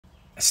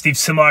Steve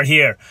Simard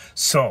here.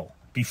 So,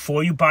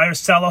 before you buy or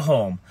sell a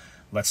home,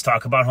 let's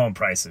talk about home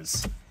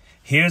prices.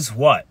 Here's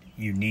what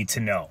you need to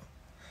know.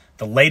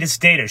 The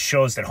latest data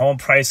shows that home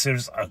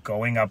prices are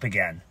going up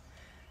again.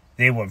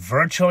 They were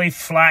virtually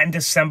flat in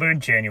December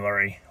and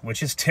January,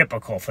 which is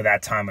typical for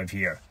that time of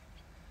year.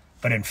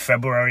 But in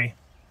February,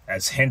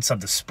 as hints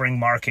of the spring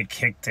market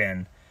kicked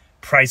in,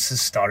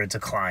 prices started to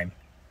climb.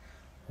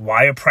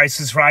 Why are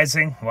prices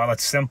rising? Well,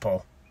 it's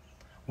simple.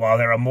 While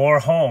there are more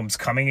homes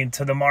coming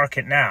into the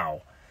market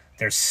now,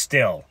 there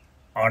still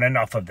aren't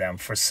enough of them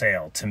for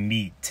sale to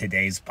meet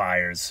today's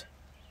buyers'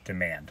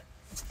 demand.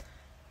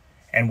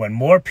 And when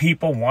more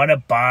people want to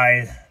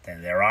buy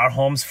than there are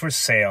homes for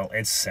sale,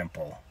 it's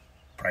simple.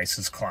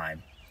 Prices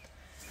climb.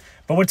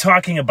 But we're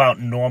talking about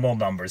normal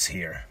numbers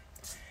here.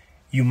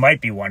 You might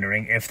be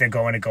wondering if they're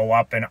going to go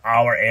up in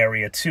our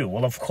area too.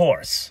 Well, of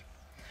course.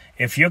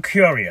 If you're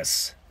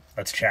curious,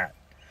 let's chat.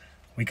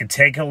 We can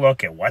take a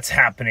look at what's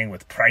happening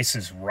with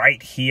prices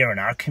right here in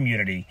our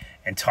community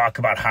and talk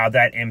about how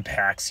that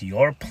impacts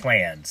your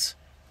plans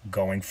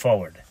going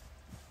forward.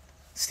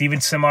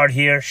 Steven Simard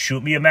here.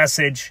 Shoot me a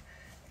message.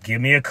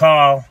 Give me a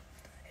call.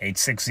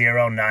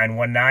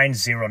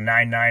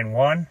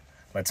 860-919-0991.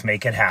 Let's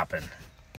make it happen.